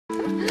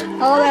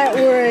All that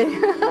worry.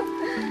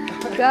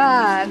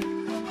 God.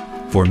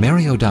 For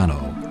Mary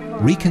O'Donnell,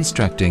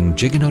 reconstructing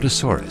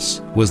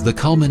Giganotosaurus was the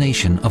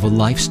culmination of a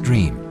life's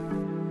dream.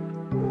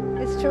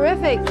 It's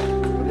terrific.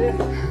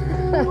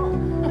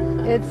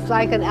 It's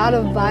like an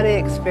out-of-body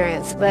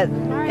experience, but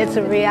it's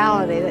a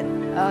reality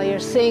that you're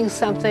seeing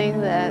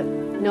something that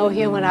no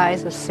human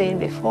eyes have seen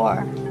before,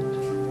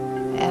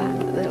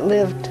 and that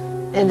lived,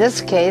 in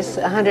this case,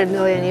 100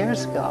 million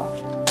years ago.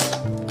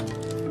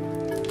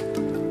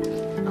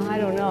 I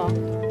don't know.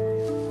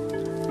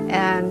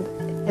 And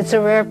it's a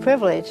rare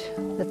privilege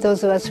that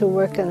those of us who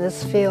work in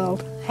this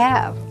field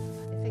have.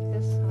 I think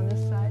this on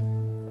this side.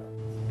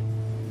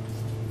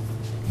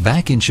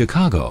 Back in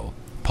Chicago,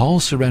 Paul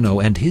Sereno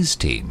and his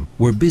team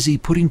were busy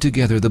putting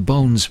together the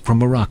bones from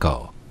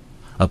Morocco,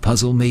 a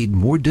puzzle made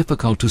more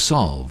difficult to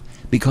solve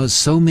because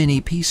so many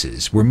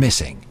pieces were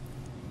missing.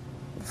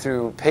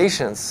 Through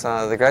patience,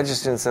 the graduate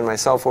students and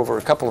myself over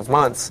a couple of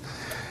months,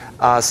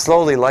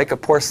 slowly, like a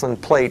porcelain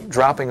plate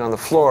dropping on the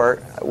floor,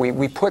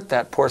 we put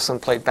that porcelain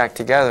plate back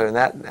together,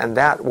 and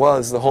that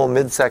was the whole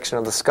midsection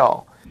of the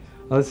skull.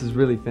 Oh, this is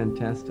really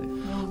fantastic.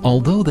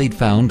 Although they'd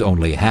found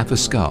only half a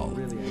skull,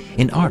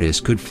 an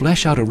artist could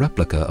flesh out a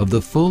replica of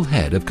the full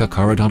head of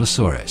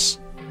Carcharodontosaurus.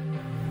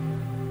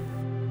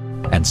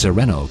 And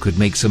Sereno could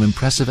make some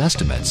impressive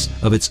estimates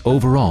of its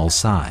overall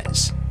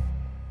size.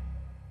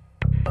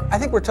 I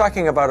think we're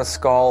talking about a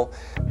skull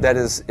that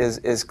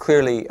is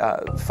clearly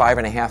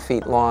 5.5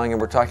 feet long,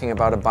 and we're talking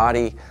about a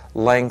body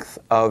length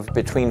of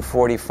between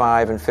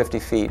 45 and 50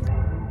 feet.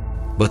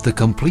 But the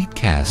complete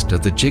cast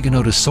of the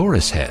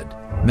Giganotosaurus head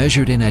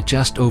measured in at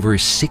just over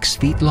 6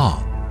 feet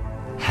long,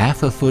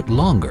 half a foot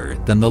longer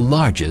than the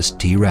largest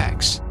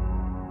T-Rex.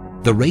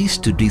 The race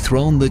to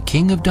dethrone the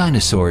king of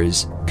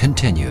dinosaurs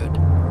continued.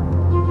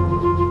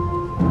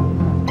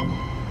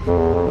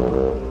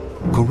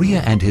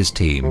 Coria and his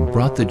team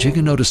brought the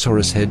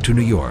Giganotosaurus head to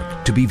New York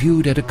to be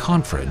viewed at a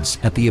conference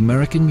at the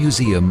American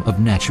Museum of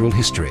Natural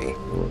History.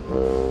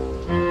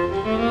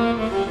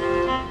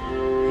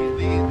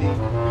 The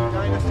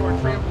dinosaur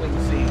trampling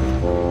scene.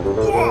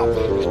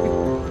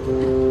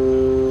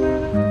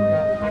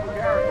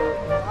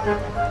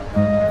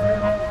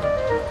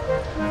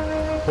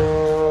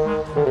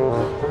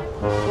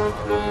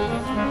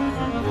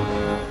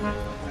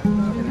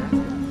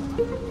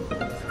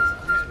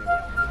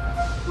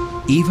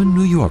 Even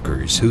New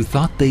Yorkers who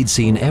thought they'd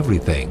seen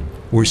everything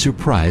were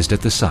surprised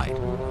at the sight.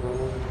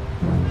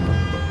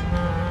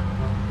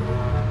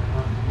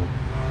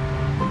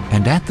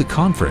 And at the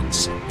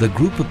conference, the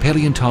group of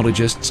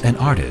paleontologists and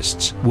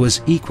artists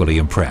was equally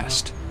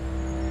impressed.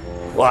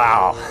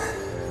 Wow,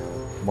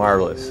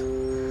 marvelous.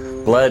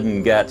 Blood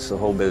and guts, the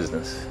whole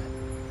business.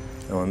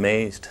 I'm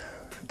amazed.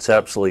 It's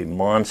absolutely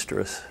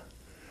monstrous.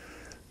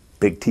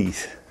 Big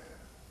teeth.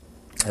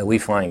 And we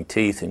find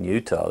teeth in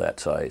Utah that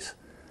size,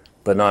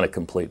 but not a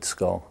complete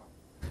skull.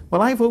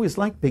 Well, I've always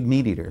liked big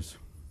meat eaters.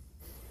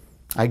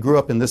 I grew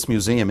up in this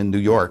museum in New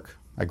York.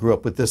 I grew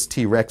up with this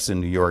T-Rex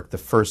in New York, the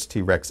first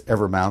T-Rex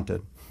ever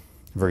mounted.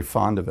 I'm very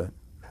fond of it.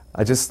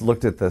 I just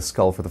looked at the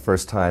skull for the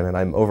first time, and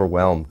I'm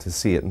overwhelmed to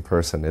see it in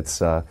person. It's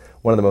one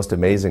of the most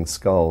amazing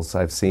skulls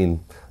I've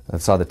seen. I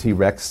saw the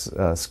T-Rex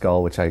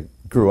skull, which I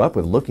grew up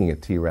with looking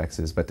at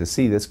T-Rexes, but to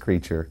see this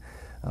creature,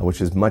 which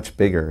is much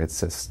bigger,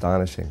 it's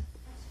astonishing.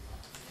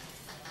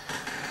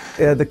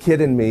 The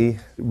kid in me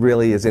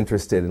really is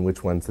interested in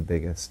which one's the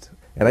biggest.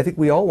 And I think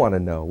we all want to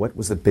know what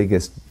was the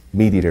biggest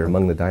meat eater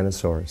among the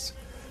dinosaurs.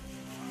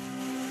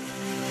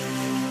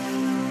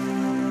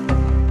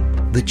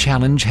 The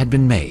challenge had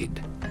been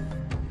made.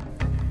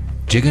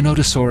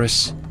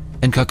 Giganotosaurus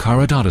and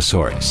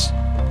Carcharodontosaurus.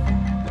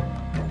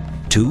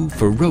 Two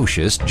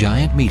ferocious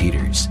giant meat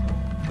eaters,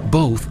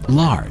 both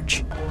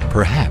large,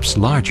 perhaps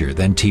larger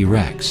than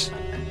T-Rex.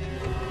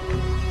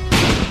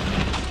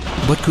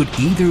 But could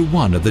either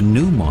one of the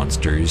new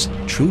monsters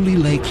truly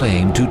lay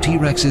claim to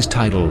T-Rex's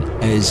title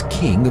as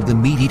king of the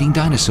meat-eating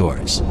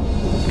dinosaurs?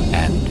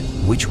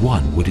 And which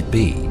one would it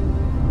be?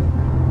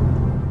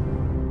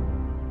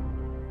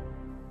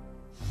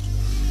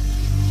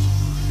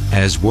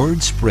 As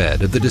word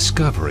spread of the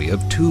discovery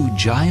of two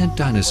giant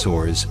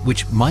dinosaurs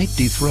which might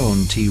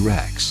dethrone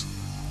T-Rex,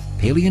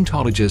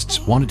 paleontologists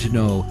wanted to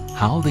know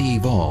how they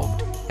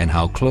evolved and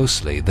how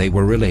closely they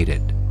were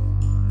related.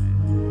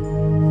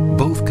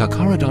 Both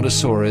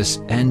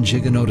Carcharodontosaurus and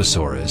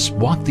Giganotosaurus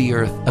walked the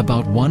Earth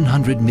about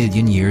 100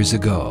 million years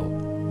ago.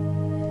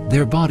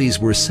 Their bodies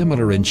were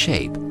similar in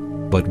shape,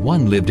 but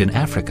one lived in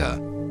Africa,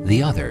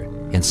 the other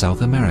in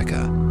South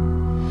America.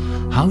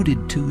 How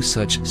did two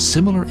such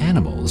similar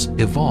animals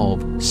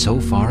evolve so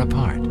far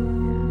apart?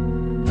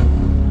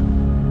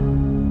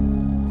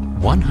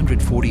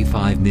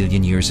 145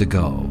 million years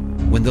ago,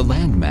 when the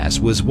landmass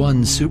was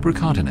one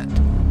supercontinent,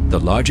 the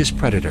largest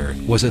predator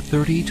was a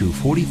 30 to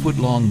 40 foot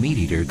long meat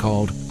eater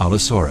called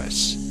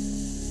Allosaurus.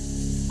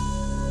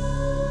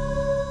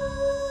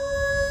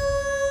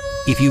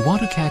 If you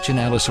want to catch an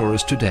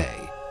Allosaurus today,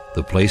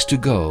 the place to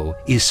go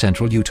is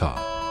central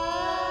Utah.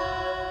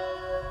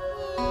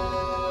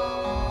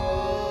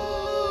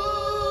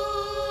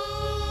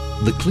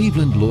 The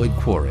Cleveland Lloyd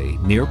Quarry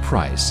near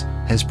Price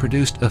has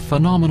produced a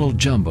phenomenal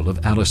jumble of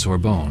allosaur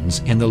bones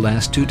in the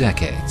last 2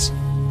 decades,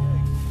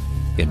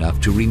 enough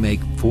to remake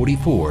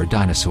 44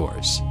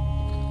 dinosaurs.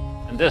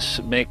 And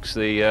this makes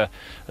the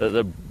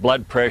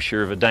blood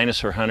pressure of a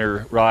dinosaur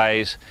hunter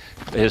rise.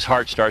 His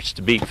heart starts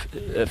to beat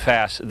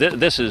fast.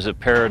 This is a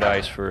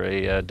paradise for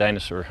a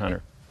dinosaur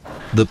hunter.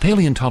 The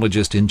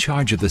paleontologist in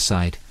charge of the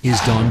site is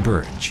Don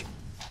Burge.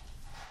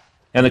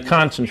 And the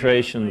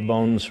concentration of the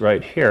bones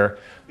right here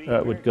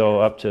would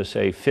go up to,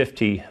 say,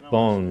 50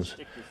 bones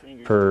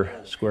per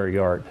square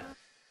yard.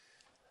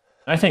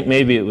 I think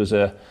maybe it was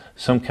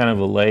some kind of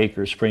a lake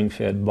or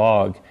spring-fed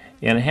bog,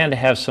 and it had to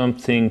have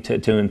something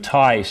to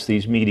entice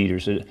these meat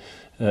eaters,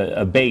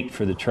 a bait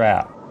for the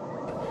trap.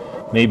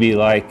 Maybe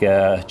like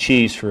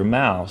cheese for a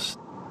mouse.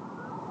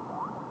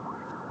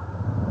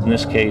 In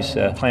this case,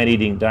 a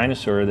plant-eating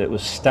dinosaur that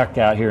was stuck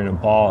out here in a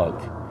bog.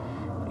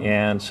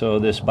 And so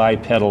this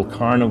bipedal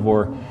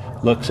carnivore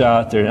looks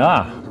out there,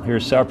 and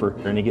here's supper,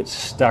 and he gets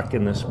stuck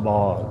in this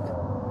bog.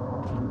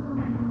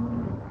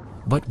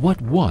 But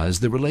what was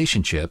the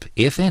relationship,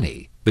 if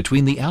any,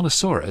 between the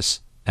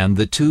Allosaurus and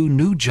the 2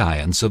 new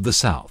giants of the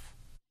South?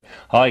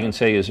 All I can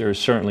say is they're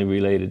certainly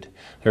related.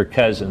 They're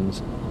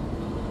cousins.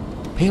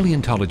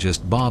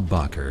 Paleontologist Bob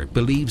Bakker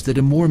believes that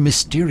a more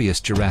mysterious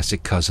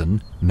Jurassic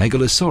cousin,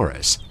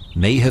 Megalosaurus,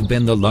 may have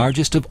been the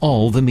largest of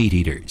all the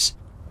meat-eaters.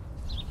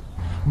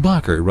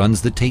 Bakker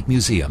runs the Tate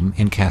Museum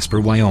in Casper,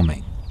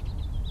 Wyoming.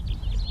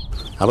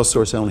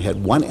 Allosaurus only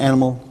had one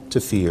animal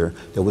to fear.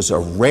 There was a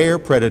rare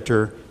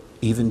predator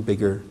even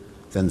bigger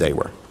than they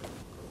were.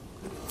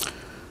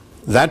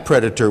 That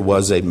predator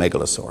was a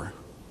megalosaur,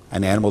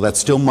 an animal that's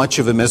still much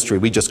of a mystery.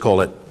 We just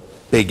call it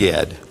Big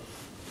Ed.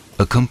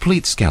 A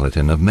complete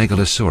skeleton of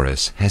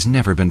Megalosaurus has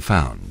never been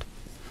found,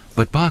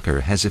 but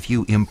Bakker has a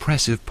few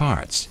impressive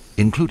parts,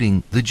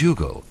 including the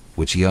jugal,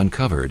 which he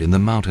uncovered in the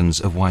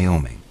mountains of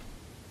Wyoming.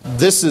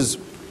 This is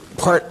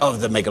part of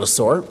the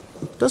megalosaur.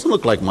 Doesn't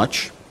look like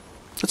much.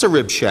 It's a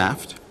rib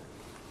shaft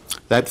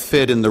that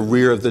fit in the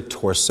rear of the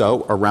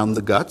torso around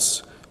the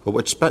guts. But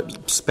what's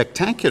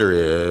spectacular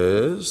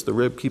is the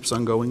rib keeps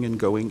on going and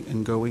going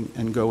and going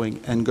and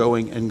going and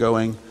going and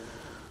going.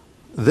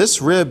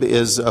 This rib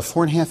is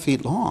 4.5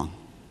 feet long,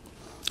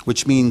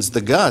 which means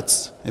the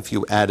guts, if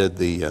you added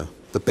the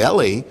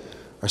belly,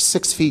 are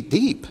 6 feet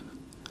deep.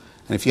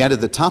 And if you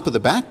added the top of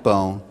the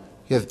backbone,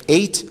 you have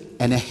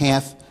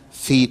 8.5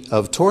 feet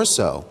of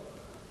torso.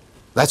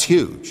 That's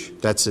huge.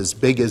 That's as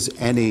big as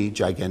any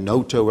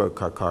Giganotosaurus or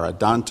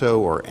Carcharodontosaurus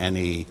or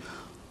any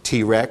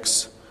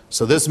T-Rex.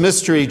 So this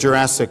mystery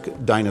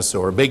Jurassic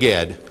dinosaur, Big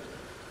Ed,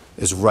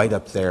 is right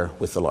up there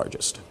with the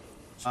largest.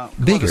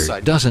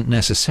 Bigger doesn't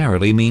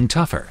necessarily mean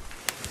tougher.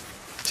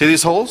 See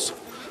these holes?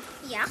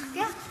 Yeah.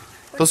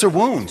 Those are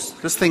wounds.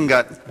 This thing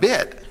got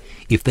bit.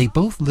 If they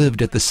both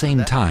lived at the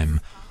same time,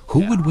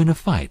 who would win a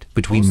fight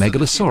between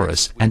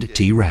Megalosaurus and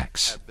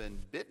T-Rex?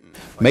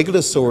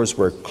 Megalosaurs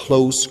were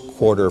close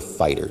quarter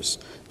fighters.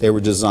 They were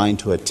designed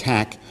to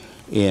attack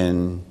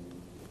in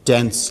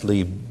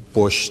densely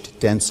bushed,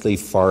 densely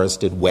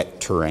forested, wet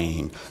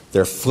terrain.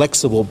 Their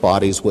flexible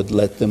bodies would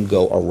let them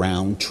go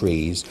around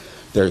trees.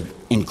 Their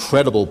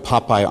incredible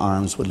Popeye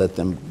arms would let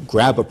them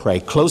grab a prey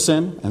close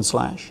in and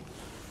slash.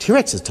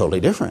 T-Rex is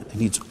totally different. It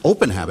needs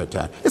open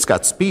habitat. It's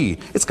got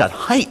speed. It's got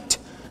height.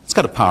 It's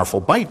got a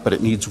powerful bite, but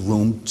it needs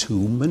room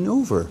to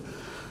maneuver.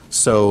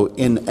 So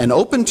in an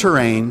open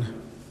terrain,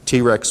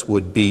 T-Rex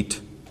would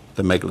beat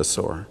the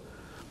megalosaur.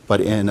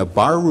 But in a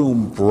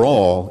barroom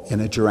brawl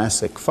in a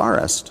Jurassic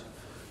forest,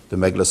 the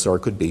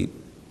megalosaur could beat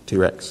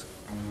T-Rex.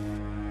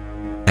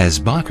 As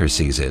Bakker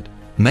sees it,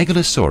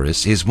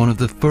 Megalosaurus is one of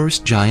the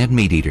first giant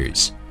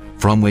meat-eaters,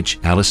 from which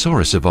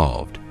Allosaurus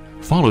evolved,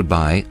 followed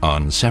by,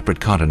 on separate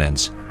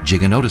continents,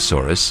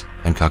 Giganotosaurus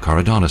and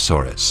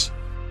Carcharodontosaurus.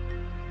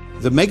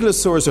 The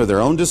megalosaurs are their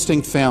own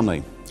distinct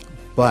family,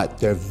 but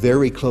they're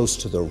very close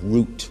to the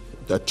root,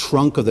 the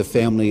trunk of the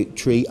family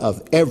tree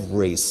of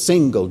every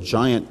single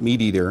giant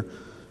meat-eater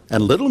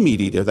and little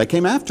meat-eater that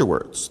came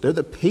afterwards. They're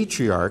the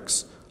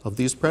patriarchs of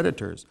these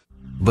predators.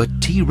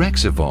 But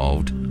T-Rex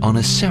evolved on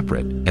a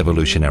separate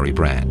evolutionary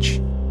branch.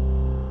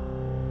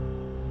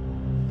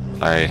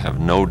 I have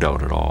no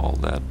doubt at all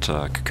that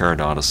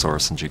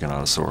Carcharodontosaurus and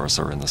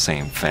Giganotosaurus are in the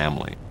same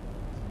family.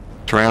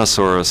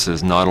 Tyrannosaurus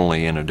is not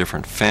only in a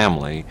different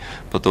family,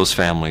 but those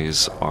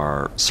families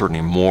are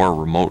certainly more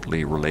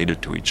remotely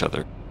related to each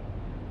other.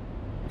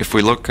 If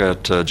we look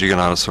at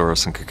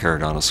Giganotosaurus and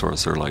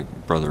Carcharodontosaurus, they're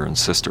like brother and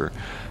sister.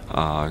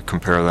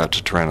 Compare that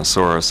to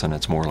Tyrannosaurus and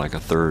it's more like a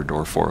third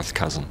or fourth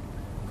cousin.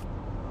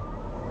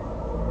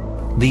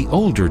 The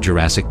older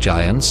Jurassic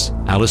giants,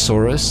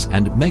 Allosaurus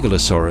and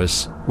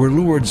Megalosaurus, were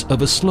lords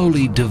of a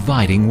slowly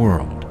dividing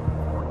world.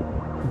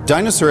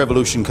 Dinosaur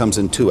evolution comes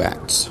in 2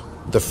 acts.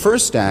 The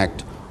first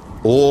act,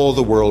 all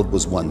the world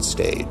was one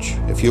stage.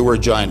 If you were a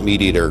giant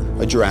meat-eater,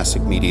 a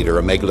Jurassic meat-eater,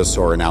 a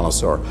megalosaur, an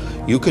allosaur,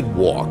 you could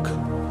walk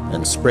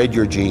and spread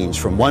your genes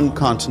from one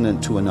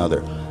continent to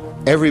another.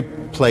 Every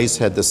place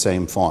had the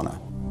same fauna.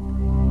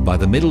 By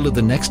the middle of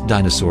the next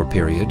dinosaur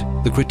period,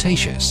 the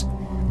Cretaceous,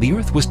 the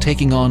Earth was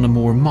taking on a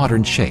more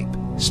modern shape,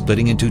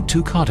 splitting into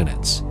two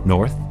continents,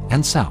 North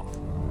and South.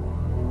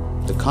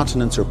 The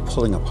continents are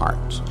pulling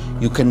apart.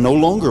 You can no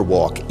longer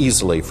walk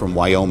easily from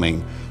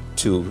Wyoming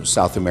to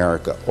South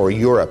America or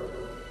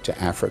Europe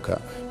to Africa.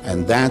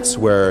 And that's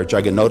where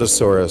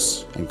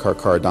Giganotosaurus and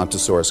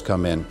Carcharodontosaurus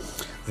come in.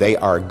 They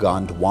are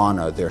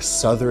Gondwana. They're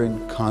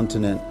southern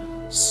continent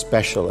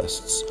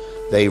specialists.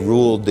 They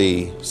ruled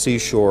the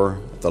seashore,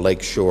 the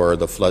lakeshore,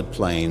 the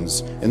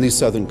floodplains in these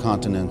southern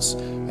continents.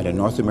 And in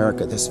North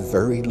America, there's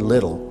very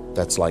little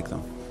that's like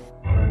them.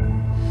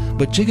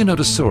 But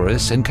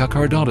Giganotosaurus and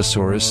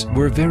Carcharodontosaurus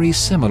were very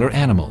similar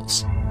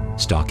animals,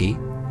 stocky,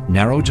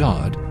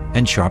 narrow-jawed,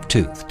 and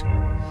sharp-toothed.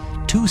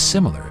 Too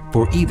similar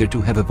for either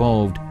to have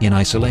evolved in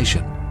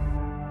isolation.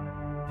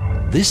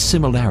 This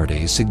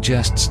similarity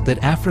suggests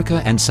that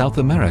Africa and South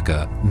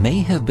America may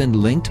have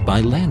been linked by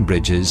land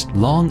bridges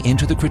long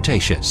into the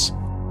Cretaceous,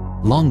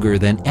 longer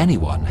than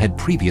anyone had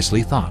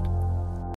previously thought.